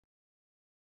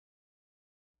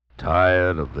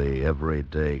Tired of the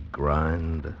everyday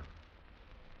grind?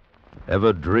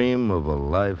 Ever dream of a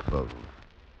life of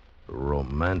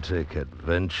romantic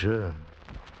adventure?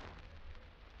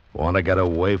 Want to get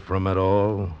away from it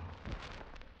all?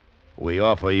 We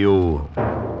offer you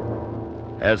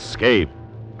Escape.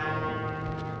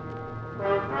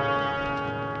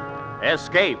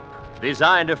 Escape,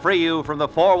 designed to free you from the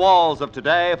four walls of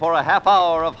today for a half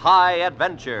hour of high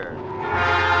adventure.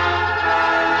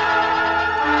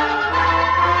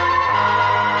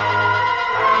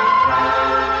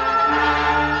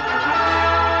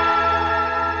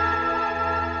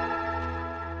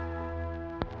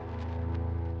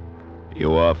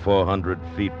 You are 400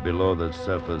 feet below the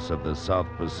surface of the South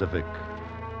Pacific,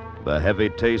 the heavy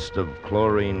taste of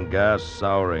chlorine gas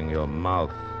souring your mouth,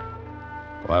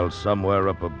 while somewhere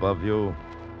up above you,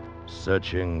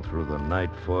 searching through the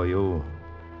night for you,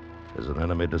 is an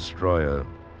enemy destroyer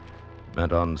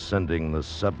bent on sending the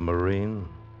submarine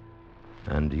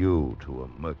and you to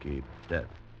a murky death.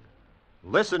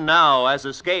 Listen now as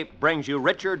Escape brings you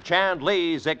Richard Chand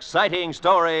Lee's exciting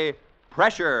story,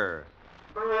 Pressure.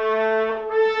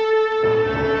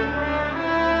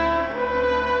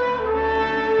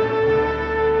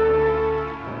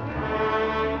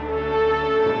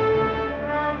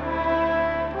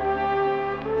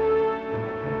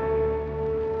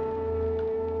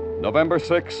 November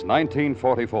 6,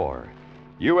 1944.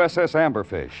 USS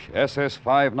Amberfish,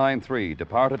 SS-593,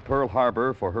 departed Pearl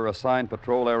Harbor for her assigned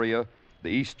patrol area, the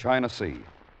East China Sea.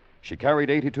 She carried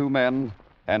 82 men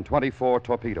and 24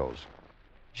 torpedoes.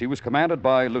 She was commanded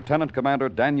by Lieutenant Commander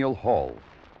Daniel Hall.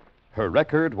 Her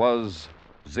record was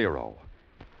 0.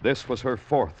 This was her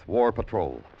 4th war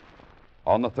patrol.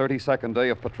 On the 32nd day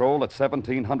of patrol at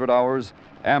 1700 hours,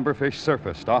 Amberfish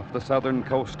surfaced off the southern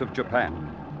coast of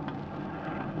Japan.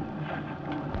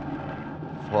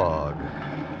 Fog.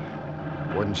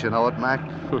 Wouldn't you know it, Mac?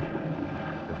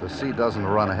 If the sea doesn't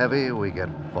run heavy, we get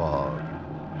fog.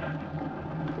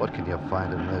 What can you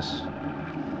find in this?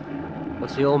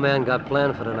 What's the old man got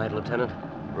planned for tonight, Lieutenant?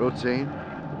 Routine.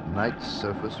 Night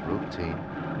surface routine.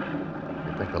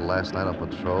 You think the last night on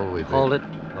patrol we did... Hold it.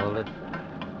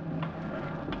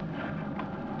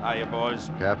 Hiya, boys.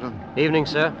 Captain? Evening,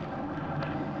 sir.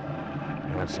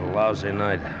 That's a lousy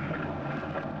night.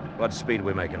 What speed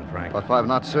we making, Frank? About 5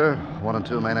 knots, sir. 1 and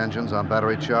 2 main engines on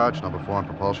battery charge. Number 4 on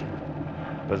propulsion.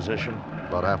 Position?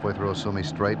 About halfway through Asumi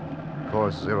Strait.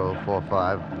 Course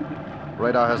 045.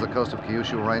 Radar has the coast of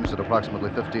Kyushu ranged at approximately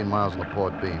 15 miles on the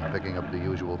port beam, picking up the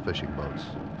usual fishing boats.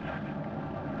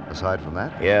 Aside from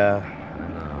that? Yeah, I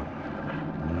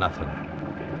know. Nothing.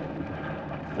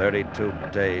 32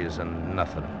 days and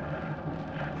nothing.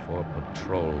 4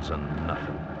 patrols and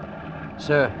nothing.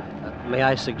 Sir, may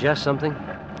I suggest something?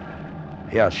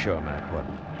 Yeah, sure, Mac. What?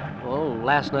 Well,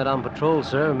 last night on patrol,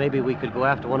 sir, maybe we could go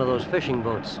after one of those fishing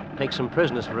boats, take some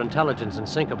prisoners for intelligence and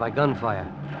sink her by gunfire.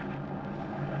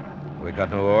 We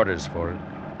got no orders for it.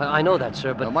 I know that,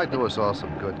 sir, but... It might do us all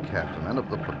some good, Captain. End up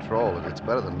the patrol. It's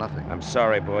better than nothing. I'm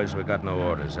sorry, boys. We got no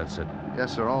orders. That's it.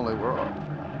 Yes, sir, only we're off.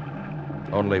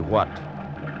 Only what?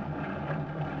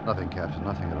 Nothing, Captain.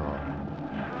 Nothing at all.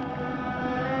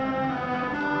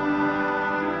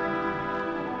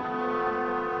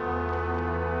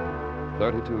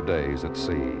 "32 days at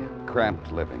sea,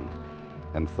 cramped living,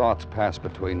 and thoughts pass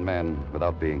between men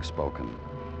without being spoken.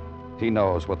 He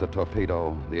knows what the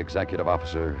torpedo, the executive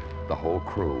officer, the whole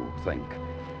crew think.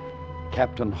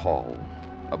 Captain Hall,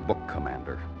 a book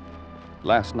commander.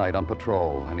 Last night on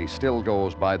patrol, and he still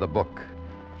goes by the book.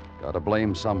 Gotta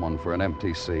blame someone for an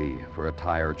empty sea, for a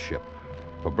tired ship,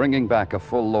 for bringing back a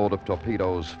full load of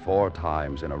torpedoes 4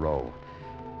 times in a row.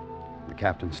 The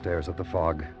captain stares at the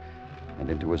fog and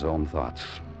into his own thoughts.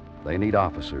 They need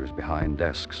officers behind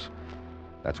desks.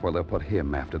 That's where they'll put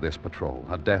him after this patrol,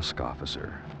 a desk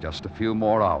officer. Just a few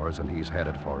more hours and he's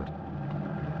headed for it.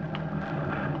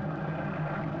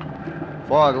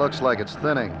 Fog looks like it's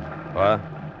thinning. What?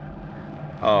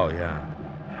 Oh, yeah.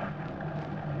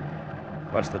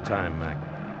 What's the time, Mac?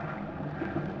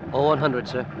 0100,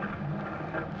 sir.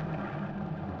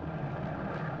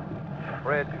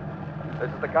 Bridge.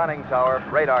 This is the conning tower.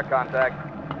 Radar contact.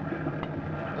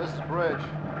 This is Bridge.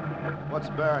 What's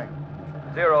bearing?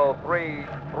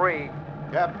 033.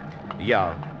 Captain?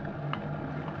 Yeah.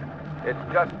 It's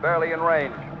just barely in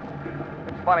range.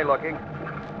 It's funny looking.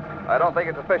 I don't think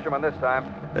it's a fisherman this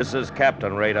time. This is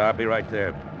Captain Radar. Be right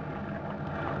there.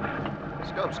 The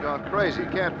scope's gone crazy.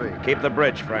 Can't be. Keep the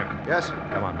bridge, Frank. Yes, sir.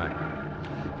 Come on, Mac.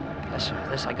 Yes, sir.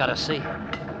 This I gotta see.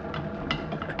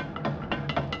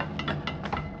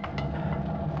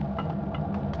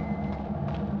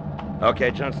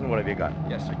 Okay, Johnson, what have you got?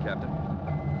 Yes, sir, Captain.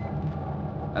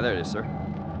 There it is, sir.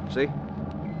 See?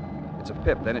 It's a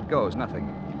pip, then it goes,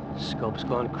 nothing. Scope's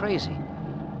going crazy.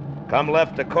 Come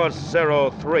left to course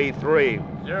 033.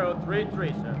 033,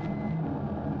 sir.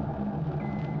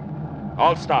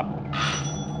 All stop.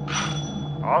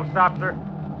 All stop, sir.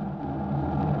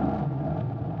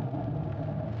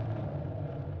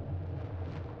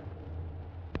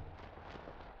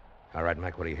 All right,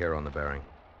 Mac, what do you hear on the bearing?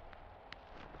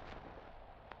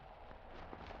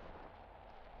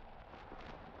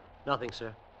 Nothing,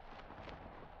 sir.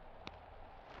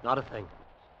 Not a thing.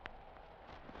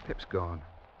 Pip's gone.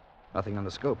 Nothing on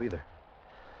the scope either.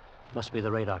 Must be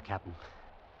the radar, Captain.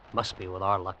 Must be with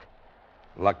our luck.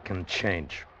 Luck can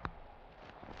change.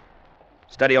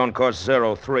 Steady on course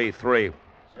 033.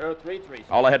 033, sir.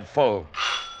 All ahead full.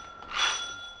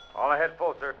 All ahead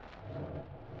full, sir.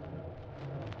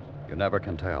 You never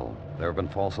can tell. There have been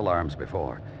false alarms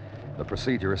before. The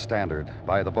procedure is standard,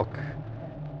 by the book.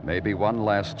 Maybe one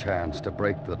last chance to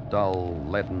break the dull,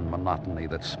 leaden monotony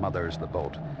that smothers the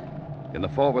boat. In the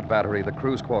forward battery, the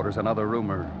crew's quarters, another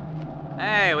rumor.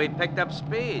 Hey, we picked up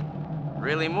speed.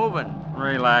 Really moving.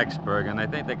 Relax, Bergen. I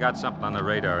think they got something on the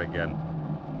radar again.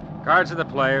 Cards to the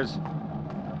players.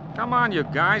 Come on, you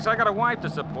guys. I got a wife to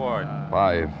support.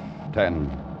 5,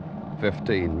 10,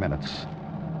 15 minutes.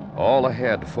 All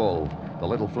ahead full. The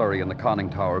little flurry in the conning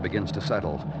tower begins to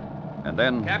settle. And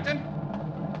then... Captain?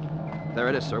 There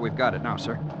it is, sir. We've got it now,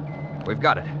 sir. We've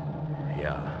got it.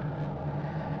 Yeah.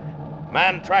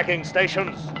 Man tracking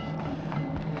stations.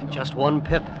 Just one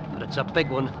pip, but it's a big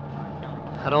one.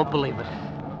 I don't believe it.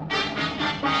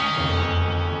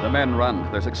 The men run.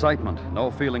 There's excitement.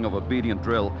 No feeling of obedient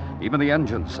drill. Even the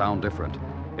engines sound different.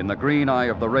 In the green eye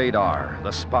of the radar,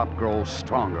 the spot grows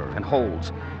stronger and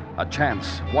holds. A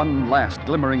chance, one last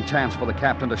glimmering chance for the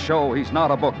captain to show he's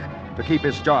not a book, to keep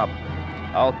his job.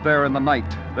 Out there in the night,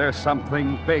 there's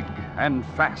something big and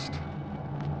fast.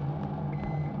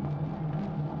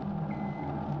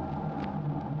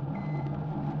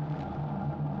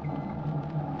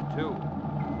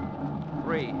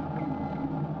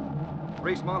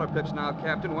 Three smaller pips now,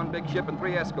 Captain. One big ship and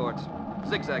 3 escorts.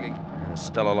 Zigzagging.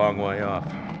 Still a long way off.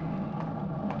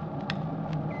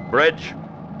 Bridge.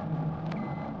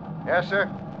 Yes, sir?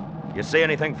 You see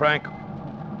anything, Frank?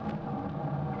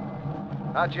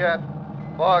 Not yet.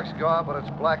 Fog's gone, but it's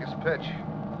black as pitch.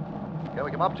 Can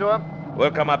we come up to him?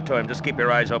 We'll come up to him. Just keep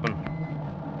your eyes open.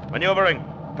 Maneuvering.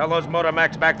 Tell those motor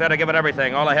Macs back there to give it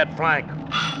everything. All ahead flank.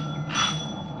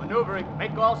 Maneuvering.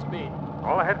 Make all speed.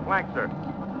 All ahead flank, sir.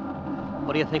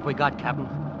 What do you think we got, Captain?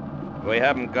 We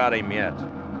haven't got him yet.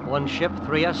 One ship,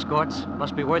 3 escorts.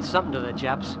 Must be worth something to the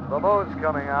chaps. The moon's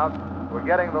coming out. We're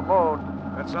getting the moon.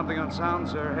 That's something on sound,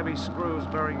 sir. Heavy screws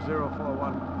bearing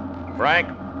 041. Frank,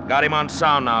 got him on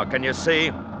sound now. Can you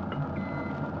see?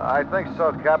 I think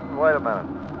so, Captain. Wait a minute.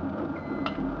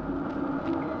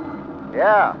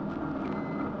 Yeah.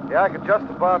 Yeah, I can just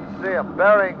about see him.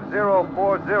 Bearing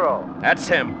 040. That's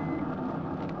him.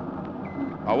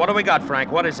 Oh, what do we got,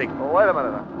 Frank? What is he? Well, wait a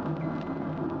minute.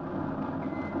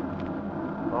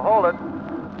 Well, hold it.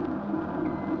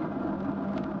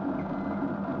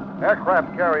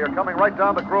 Aircraft carrier coming right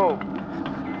down the groove.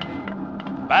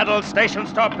 Battle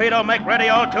stations torpedo, make ready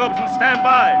all tubes and stand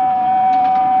by.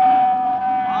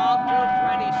 All troops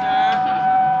ready, sir.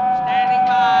 Standing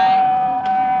by.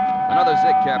 Another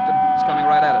zig, Captain. It's coming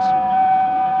right at us.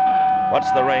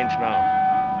 What's the range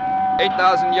now?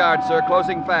 8,000 yards, sir.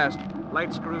 Closing fast.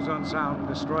 Light screws on sound.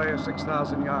 Destroyer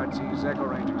 6,000 yards. He's echo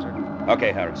ranging, sir.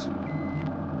 Okay, Harris.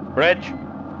 Bridge,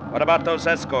 what about those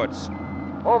escorts?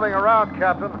 Moving around,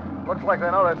 Captain. Looks like they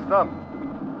know their stuff.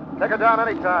 Take her down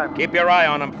any time. Keep your eye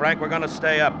on them, Frank. We're going to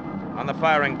stay up. On the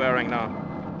firing bearing now.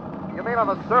 You mean on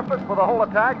the surface for the whole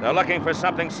attack? They're looking for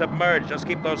something submerged. Just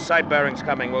keep those sight bearings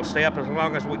coming. We'll stay up as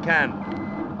long as we can.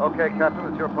 Okay, Captain.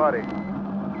 It's your party.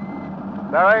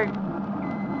 Barry?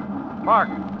 Mark.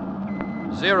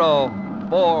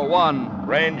 041.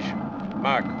 Range,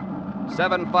 mark.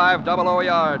 7500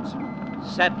 yards.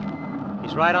 Set.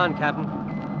 He's right on, Captain.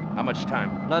 How much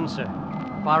time? None, sir.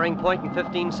 Firing point in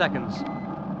 15 seconds.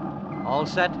 All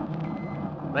set.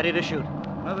 Ready to shoot.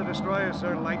 Another destroyer,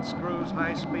 sir. Light screws,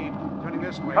 high speed. Turning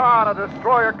this way. On, a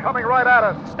destroyer coming right at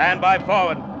us. Stand by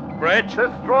forward. Bridge.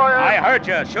 Destroyer. I heard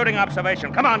you. Shooting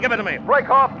observation. Come on, give it to me. Break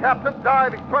off, Captain.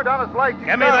 Dive. He's turned on his lights.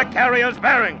 Give me the carrier's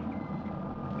bearing.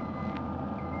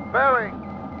 Bearing.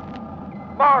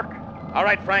 Mark. All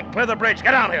right, Frank. Clear the bridge.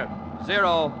 Get down here.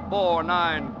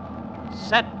 049.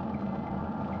 Set.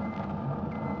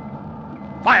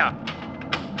 Fire.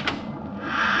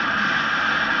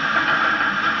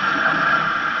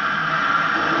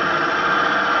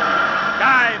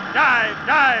 Dive, dive,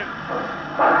 dive.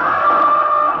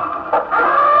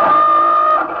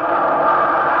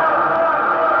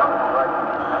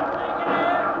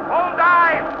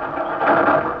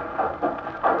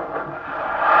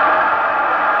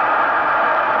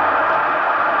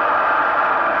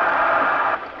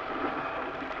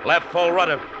 Left full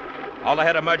rudder. All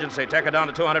ahead emergency. Take her down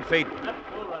to 200 feet. Left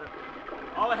full rudder.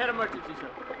 All ahead emergency, sir.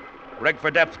 Rig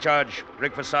for depth charge.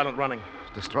 Rig for silent running.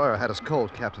 Destroyer had us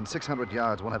cold, Captain. 600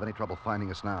 yards. Won't have any trouble finding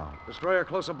us now. Destroyer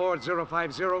close aboard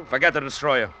 050. Forget the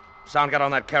destroyer. Sound got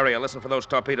on that carrier. Listen for those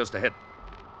torpedoes to hit.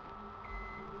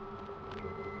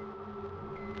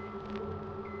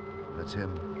 That's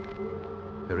him.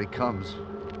 Here he comes.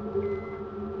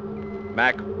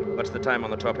 Mac, what's the time on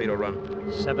the torpedo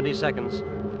run? 70 seconds.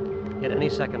 Hit any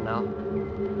second now.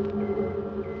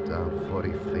 Down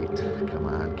 40 feet. Come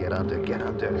on, get under, get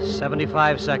under.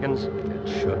 75 seconds. It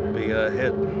should be a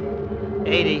hit.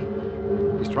 80.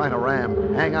 He's trying to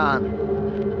ram. Hang on.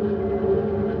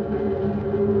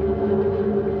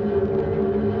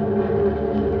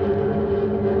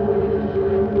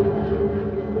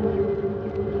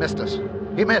 Missed us.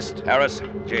 He missed. Harris,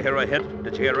 did you hear a hit?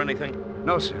 Did you hear anything?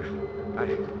 No, sir.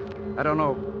 I don't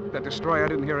know. That destroyer, I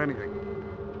didn't hear anything.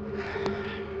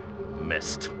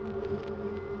 Missed.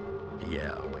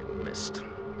 Yeah, we missed.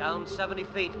 Down 70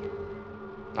 feet.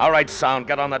 All right, Sound,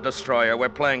 get on that destroyer. We're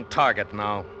playing target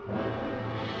now.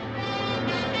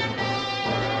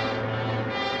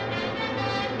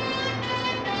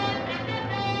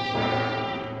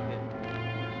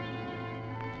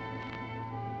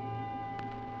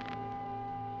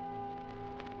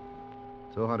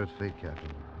 $200 feet,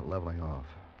 Captain. Leveling off.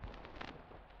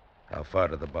 How far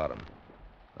to the bottom?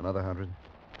 Another 100.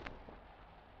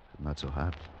 Not so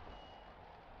hot.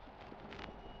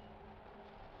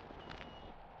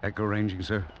 Echo ranging,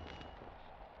 sir.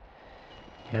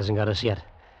 He hasn't got us yet.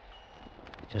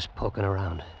 Just poking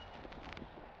around.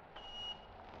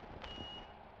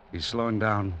 He's slowing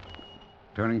down.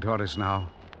 Turning toward us now.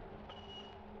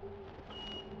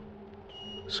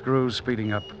 Screws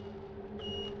speeding up.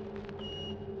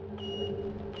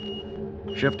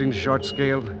 Shifting to short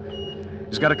scale.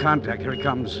 He's got a contact. Here he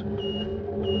comes.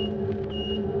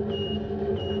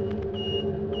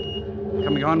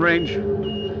 Coming on range.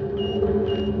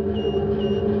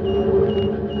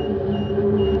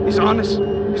 He's on us.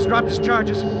 He's dropped his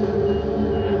charges. 3,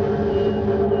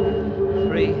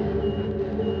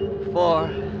 4.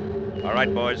 All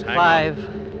right, boys, hang 5,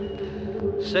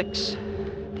 6,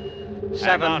 7.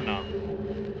 Hang on now.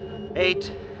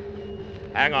 8.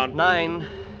 Hang on. 9.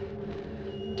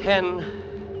 10.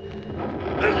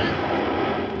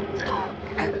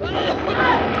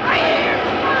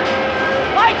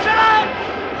 Lights are on!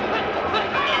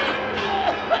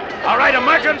 All right,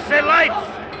 emergency lights!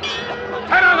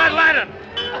 Turn on that lantern!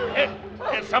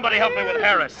 Here, somebody help me with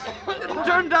Harris.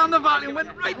 Turn down the volume.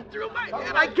 Went right through my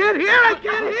head. I can't hear.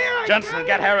 Jensen,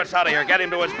 get Harris out of here. Get him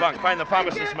to his bunk. Find the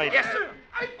pharmacist's mate. Yes, sir.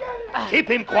 Keep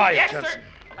him quiet, Yes, Jensen. sir.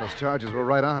 Those charges were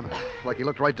right on. Like he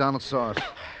looked right down and saw us.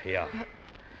 Yeah.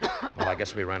 Well, I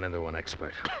guess we ran into an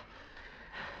expert.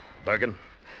 Bergen,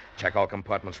 check all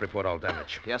compartments, report all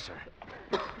damage. Yes,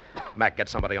 sir. Mac, get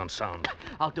somebody on sound.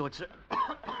 I'll do it, sir.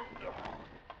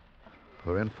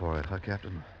 We're in for it, huh,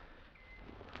 Captain?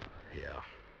 Yeah.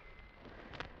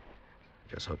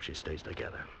 Just hope she stays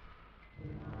together.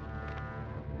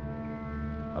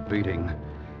 A beating.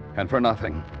 And for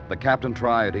nothing. The captain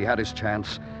tried. He had his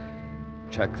chance.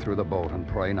 Check through the boat and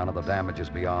pray none of the damage is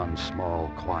beyond small,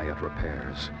 quiet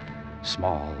repairs.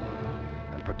 Small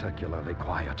and particularly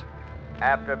quiet.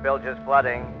 After bilges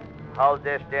flooding, hull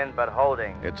dished in but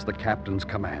holding. It's the captain's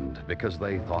command because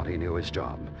they thought he knew his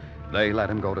job. They let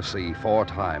him go to sea 4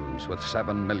 times with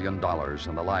 $7 million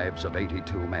and the lives of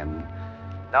 82 men.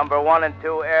 Number 1 and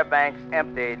 2 air banks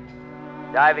emptied.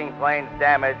 Diving planes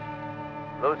damaged.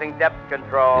 Losing depth He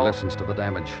control. listens to the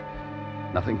damage.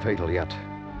 Nothing fatal yet.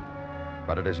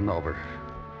 But it isn't over.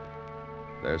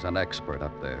 There's an expert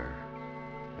up there,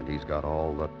 and he's got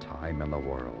all the time in the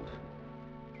world.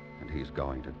 And he's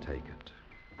going to take it.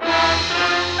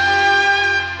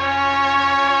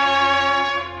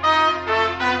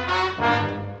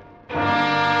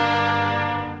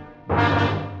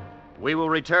 We will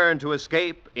return to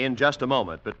Escape in just a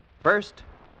moment, but first,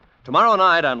 tomorrow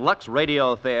night on Lux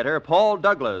Radio Theater, Paul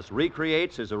Douglas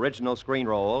recreates his original screen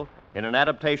role in an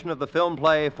adaptation of the film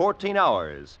play 14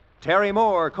 Hours. Terry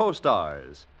Moore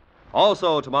co-stars.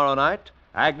 Also tomorrow night,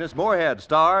 Agnes Moorehead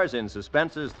stars in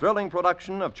Suspense's thrilling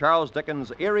production of Charles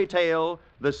Dickens' eerie tale,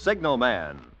 The Signal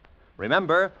Man.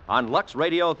 Remember, on Lux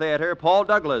Radio Theater, Paul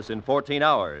Douglas in 14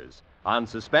 Hours. On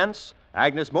Suspense,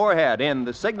 Agnes Moorehead in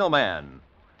The Signal Man.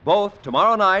 Both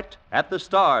tomorrow night at the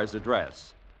Star's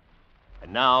address.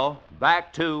 And now,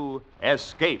 back to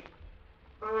Escape.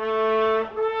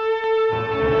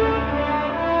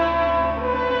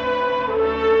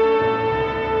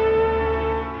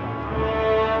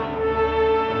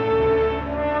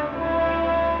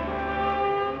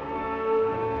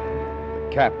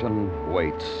 captain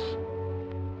waits.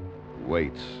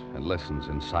 Waits and listens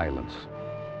in silence.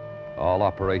 All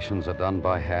operations are done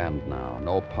by hand now.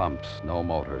 No pumps, no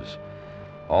motors.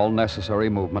 All necessary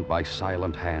movement by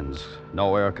silent hands.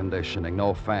 No air conditioning,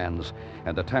 no fans,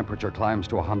 and the temperature climbs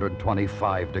to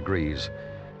 125 degrees.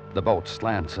 The boat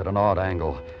slants at an odd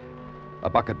angle. A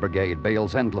bucket brigade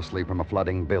bails endlessly from a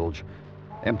flooding bilge,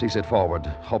 empties it forward,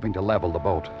 hoping to level the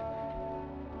boat.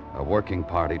 A working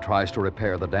party tries to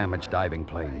repair the damaged diving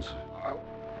planes.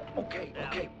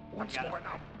 Okay. Once more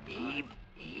now. Heave.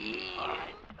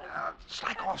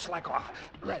 Slack off.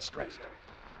 Rest.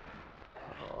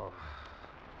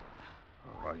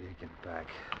 Oh, you get back.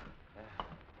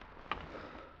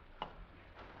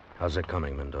 How's it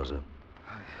coming, Mendoza?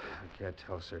 I can't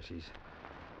tell, sir. She's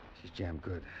jammed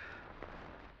good.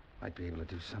 Might be able to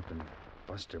do something.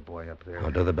 Bust her boy up there.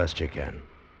 I'll do the best you can.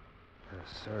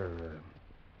 Sir,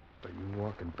 are you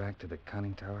walking back to the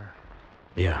conning tower?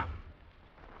 Yeah.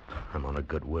 I'm on a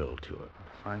goodwill tour.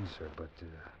 Fine, sir, but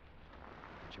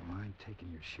would you mind taking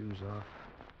your shoes off?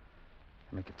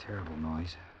 They make a terrible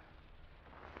noise.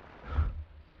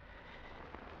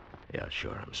 Yeah,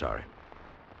 sure. I'm sorry.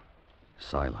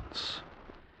 Silence.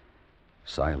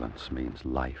 Silence means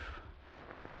life.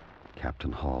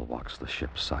 Captain Hall walks the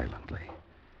ship silently.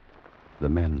 The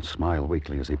men smile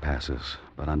weakly as he passes,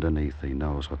 but underneath he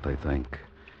knows what they think.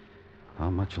 How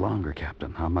much longer,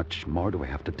 Captain? How much more do we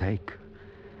have to take?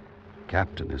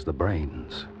 Captain is the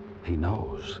brains. He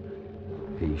knows.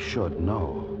 He should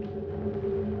know.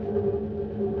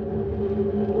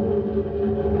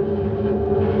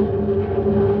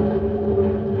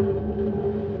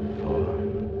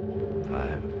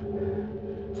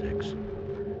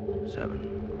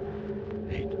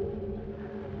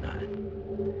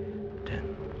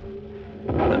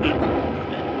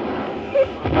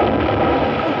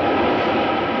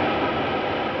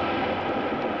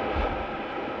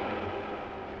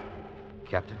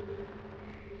 Captain,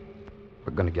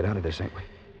 we're going to get out of this, ain't we?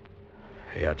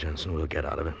 Yeah, Jensen, we'll get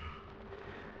out of it.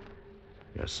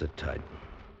 Just sit tight.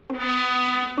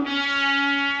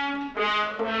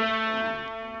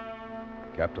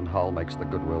 Captain Hull makes the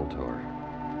goodwill tour.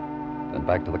 Then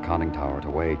back to the conning tower to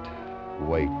wait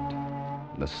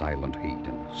in the silent heat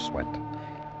and sweat.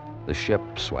 The ship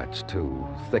sweats, too.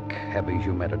 Thick, heavy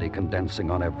humidity condensing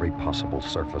on every possible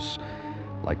surface.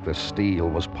 Like the steel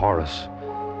was porous.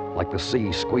 Like the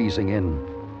sea squeezing in.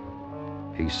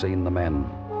 He's seen the men.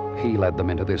 He led them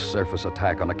into this surface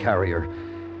attack on a carrier.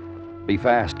 Be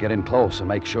fast, get in close, and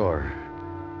make sure.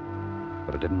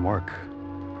 But it didn't work.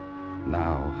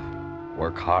 Now,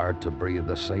 work hard to breathe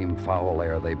the same foul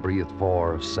air they breathed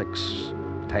 4, 6,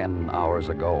 10 hours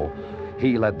ago.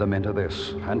 He led them into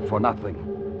this, and for nothing.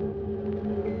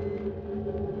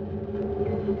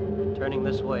 Turning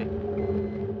this way.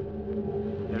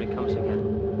 Here he comes again.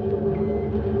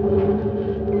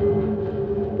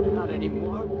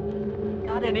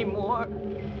 Not anymore.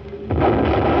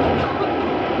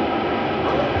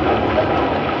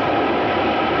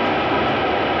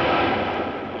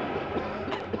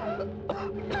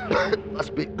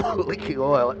 Must be leaking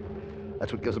oil.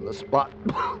 That's what gives him the spot.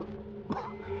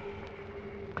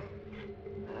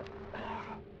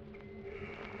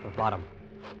 The bottom.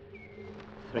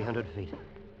 300 feet.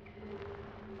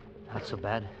 Not so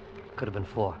bad. Could have been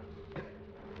 4.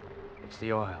 It's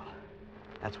the oil.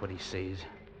 That's what he sees.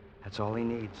 That's all he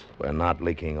needs. We're not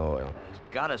leaking oil. He's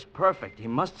got us perfect. He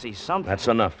must see something. That's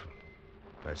enough.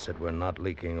 I said we're not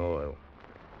leaking oil.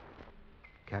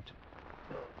 Captain,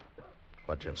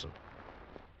 What, Jensen?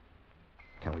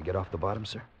 can we get off the bottom,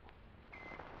 sir?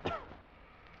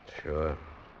 Sure.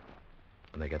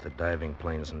 When they get the diving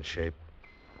planes in shape,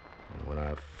 and when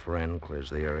our friend clears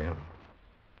the area,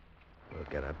 we'll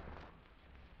get up.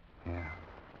 Yeah.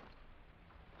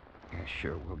 Yeah,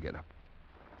 sure, we'll get up.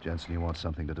 Jensen, you want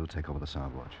something to do? Take over the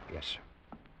sound watch. Yes, sir.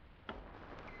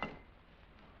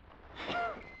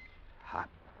 Hot.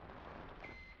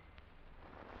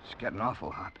 It's getting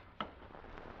awful hot.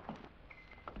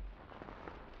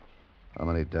 How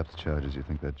many depth charges do you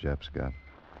think that Jap's got?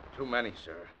 Too many,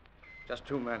 sir. Just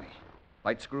too many.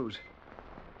 Light screws.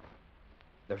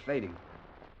 They're fading.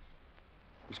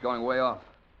 He's going way off.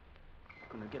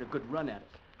 Gonna get a good run at it.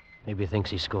 Maybe he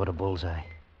thinks he scored a bullseye.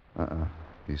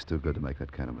 He's too good to make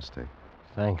that kind of mistake.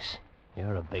 Thanks.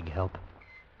 You're a big help.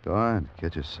 Go on,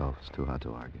 kid yourself. It's too hard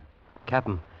to argue.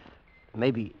 Captain,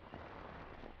 maybe...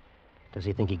 Does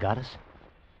he think he got us?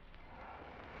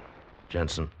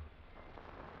 Jensen,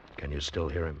 can you still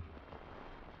hear him?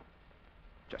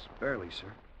 Just barely,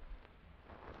 sir.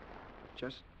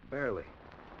 Just barely.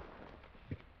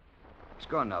 He's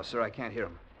gone now, sir. I can't hear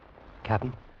him.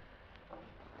 Captain?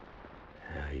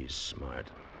 He's smart.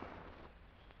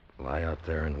 Lie out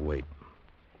there and wait.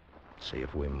 See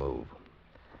if we move.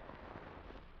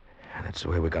 And that's the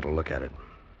way we got to look at it.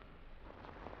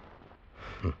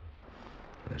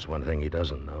 There's one thing he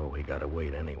doesn't know. We got to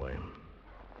wait anyway.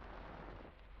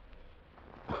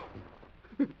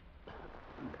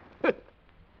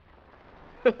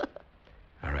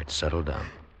 All right, settle down.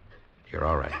 You're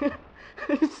all right.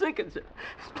 It's sinking, sir.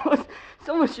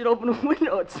 Someone should open a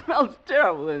window. It smells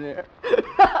terrible in there.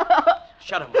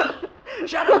 Shut him up.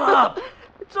 Shut him up!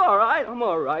 It's all right. I'm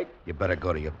all right. You better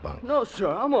go to your bunk. No, sir.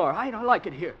 I'm all right. I like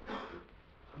it here.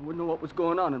 I wouldn't know what was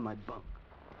going on in my bunk.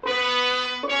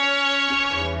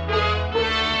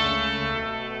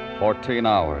 14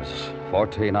 hours.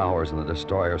 14 hours and the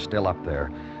destroyer's still up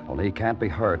there. Only he can't be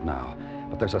heard now.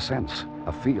 But there's a sense,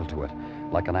 a feel to it,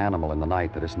 like an animal in the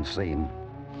night that isn't seen.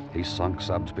 He's sunk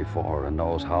subs before and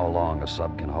knows how long a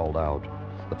sub can hold out.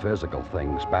 The physical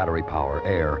things, battery power,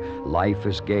 air, life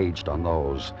is gauged on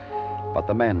those. But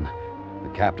the men, the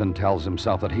captain tells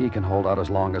himself that he can hold out as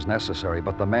long as necessary,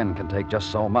 but the men can take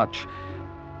just so much.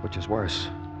 Which is worse,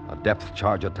 a depth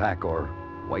charge attack or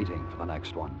waiting for the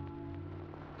next one.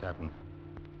 Captain,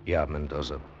 Yeah,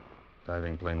 Mendoza.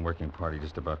 diving plane working party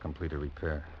just about completed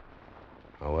repair.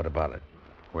 Oh, what about it?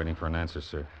 Waiting for an answer,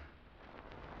 sir.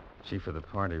 Chief of the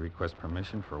party requests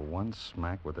permission for one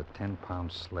smack with a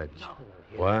 10-pound sledge. No.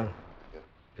 What?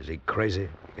 Is he crazy?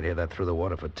 You can hear that through the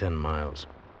water for 10 miles.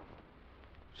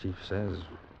 Chief says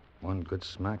one good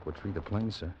smack would free the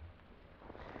plane, sir.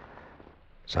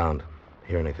 Sound.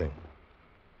 Hear anything?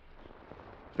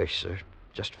 Fish, sir.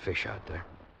 Just fish out there.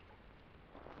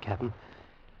 Captain,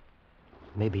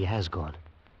 maybe he has gone.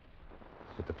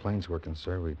 If the plane's working,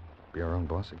 sir, we'd be our own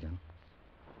boss again.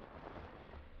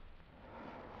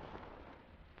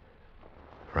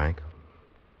 Frank?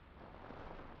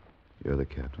 You're the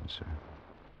captain, sir.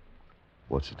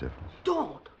 What's the difference?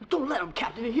 Don't let him,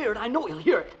 Captain. He'll hear it. I know he'll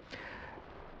hear it.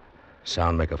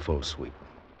 Sound, make a full sweep.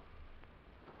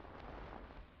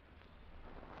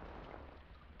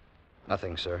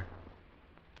 Nothing, sir.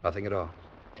 Nothing at all.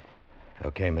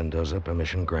 Okay, Mendoza,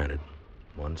 permission granted.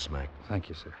 One smack. Thank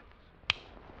you, sir.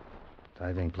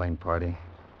 Diving plane party.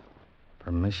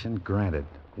 Permission granted.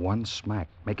 One smack.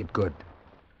 Make it good.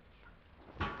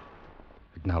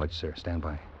 Acknowledged, sir. Stand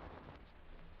by.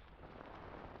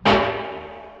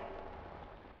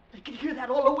 They can hear that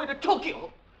all the way to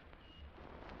Tokyo.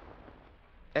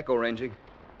 Echo ranging.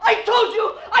 I told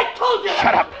you!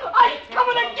 Shut up! He's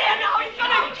coming again now! He's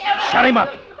gonna get us! Shut him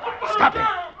up! Stop him!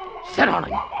 Sit on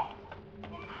him!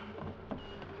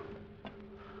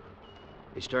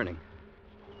 He's turning.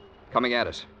 Coming at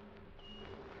us.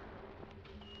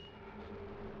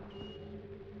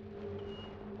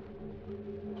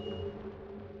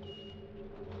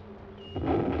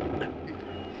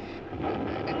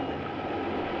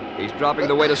 He's dropping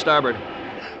the way to starboard.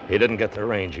 He didn't get the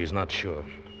range. He's not sure.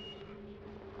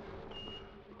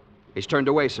 He's turned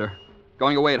away, sir.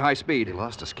 Going away at high speed. He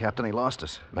lost us, Captain. He lost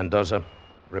us. Mendoza,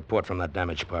 report from that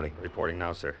damaged party. Reporting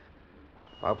now, sir.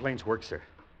 Our planes work, sir.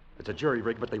 It's a jury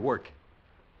rig, but they work.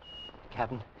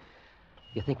 Captain,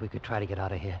 you think we could try to get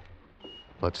out of here?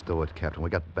 Let's do it, Captain. We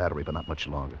got battery, but not much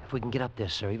longer. If we can get up there,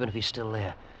 sir, even if he's still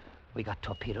there. We got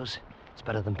torpedoes. It's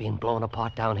better than being blown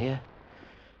apart down here.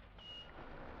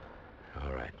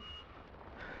 All right.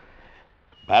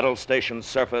 Battle station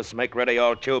surface, make ready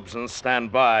all tubes and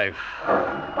stand by.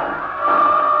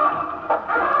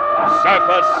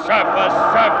 Surface, surface,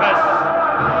 surface!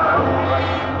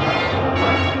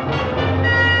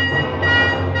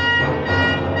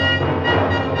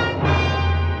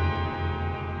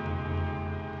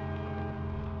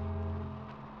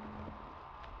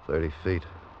 Feet.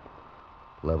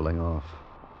 Leveling off.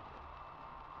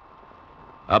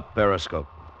 Up periscope.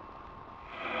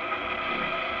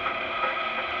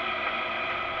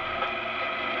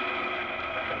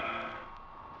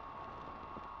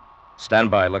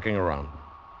 Stand by, looking around.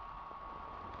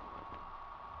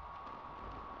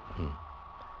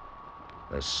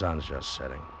 The sun's just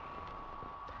setting.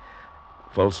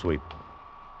 Full sweep.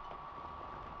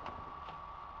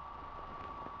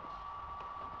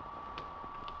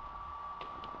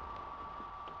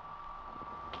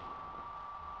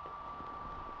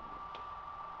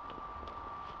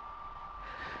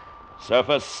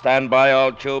 Surface, stand by,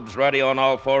 all tubes ready on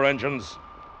all 4 engines.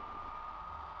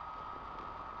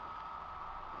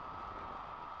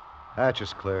 Hatch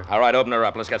is clear. All right, open her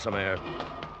up. Let's get some air.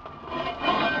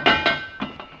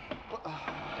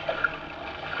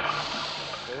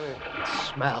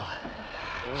 Smell.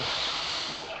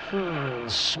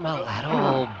 Smell that.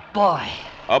 Oh, boy.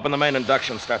 Open the main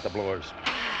induction, start the blowers.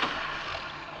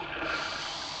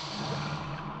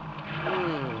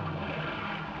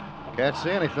 Can't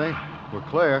see anything. We're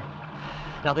clear.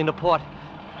 Nothing to port.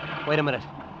 Wait a minute.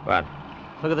 What?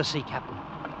 Look at the sea, Captain.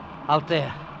 Out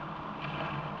there.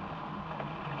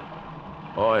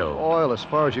 Oil. Oil as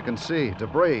far as you can see.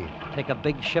 Debris. Take a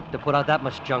big ship to put out that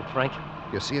much junk, Frank.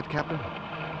 You see it, Captain?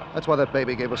 That's why that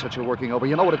baby gave us such a working over.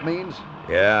 You know what it means?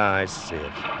 Yeah, I see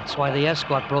it. That's why the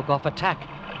escort broke off attack.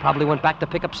 Probably went back to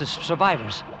pick up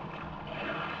survivors.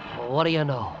 What do you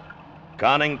know?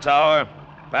 Conning tower,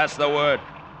 pass the word.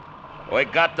 We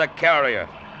got the carrier.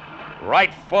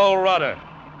 Right full rudder.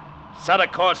 Set a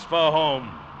course for home.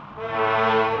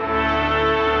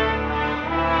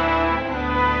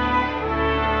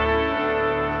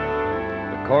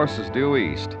 The course is due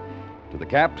east. To the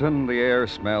captain, the air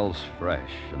smells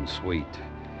fresh and sweet.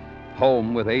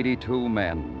 Home with 82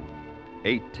 men.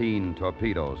 18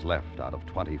 torpedoes left out of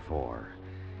 24.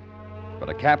 But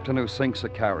a captain who sinks a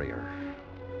carrier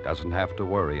doesn't have to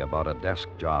worry about a desk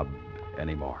job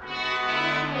anymore.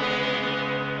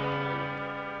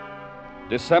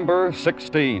 December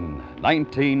 16,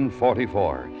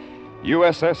 1944.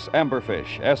 USS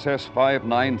Amberfish,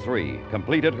 SS-593,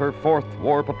 completed her 4th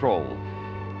war patrol.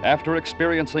 After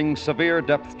experiencing severe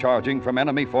depth charging from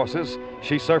enemy forces,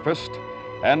 she surfaced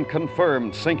and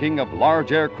confirmed sinking of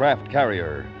large aircraft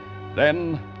carrier.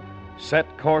 Then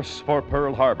set course for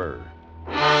Pearl Harbor.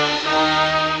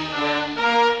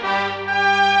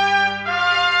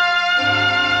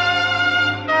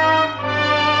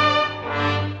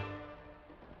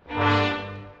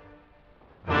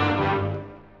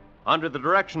 Under the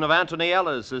direction of Anthony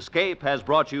Ellis, Escape has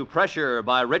brought you Pressure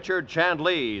by Richard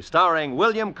Chandlee, starring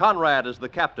William Conrad as the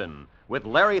captain, with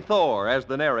Larry Thor as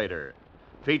the narrator.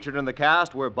 Featured in the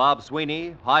cast were Bob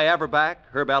Sweeney, Hy Averback,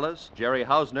 Herb Ellis, Jerry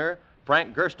Hausner,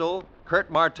 Frank Gerstle, Kurt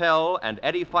Martell, and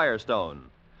Eddie Firestone.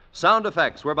 Sound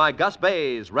effects were by Gus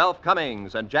Bays, Ralph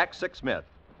Cummings, and Jack Sixsmith.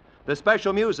 The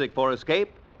special music for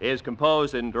Escape is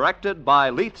composed and directed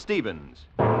by Leith Stevens.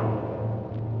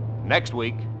 Next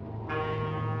week...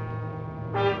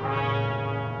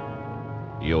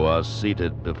 You are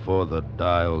seated before the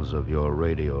dials of your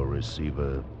radio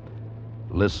receiver,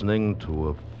 listening to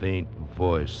a faint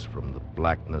voice from the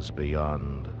blackness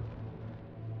beyond,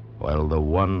 while the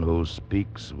one who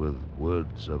speaks with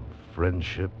words of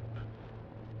friendship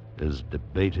is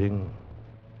debating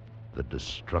the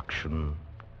destruction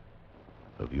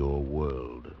of your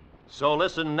world. So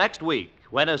listen next week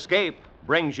when Escape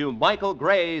brings you Michael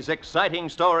Gray's exciting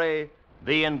story,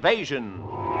 The Invasion.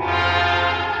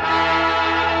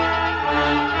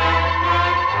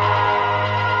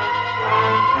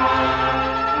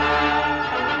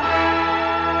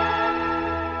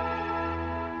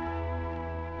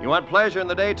 You want pleasure in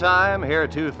the daytime? Here are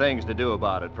 2 things to do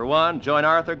about it. For one, join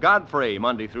Arthur Godfrey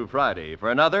Monday through Friday.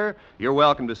 For another, you're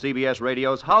welcome to CBS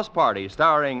Radio's House Party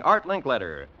starring Art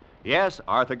Linkletter. Yes,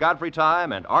 Arthur Godfrey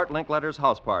Time and Art Linkletter's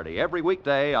House Party every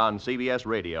weekday on CBS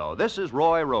Radio. This is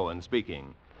Roy Rowan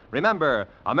speaking. Remember,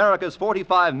 America's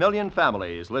 45 million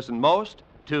families listen most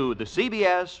to the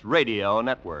CBS Radio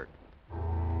Network.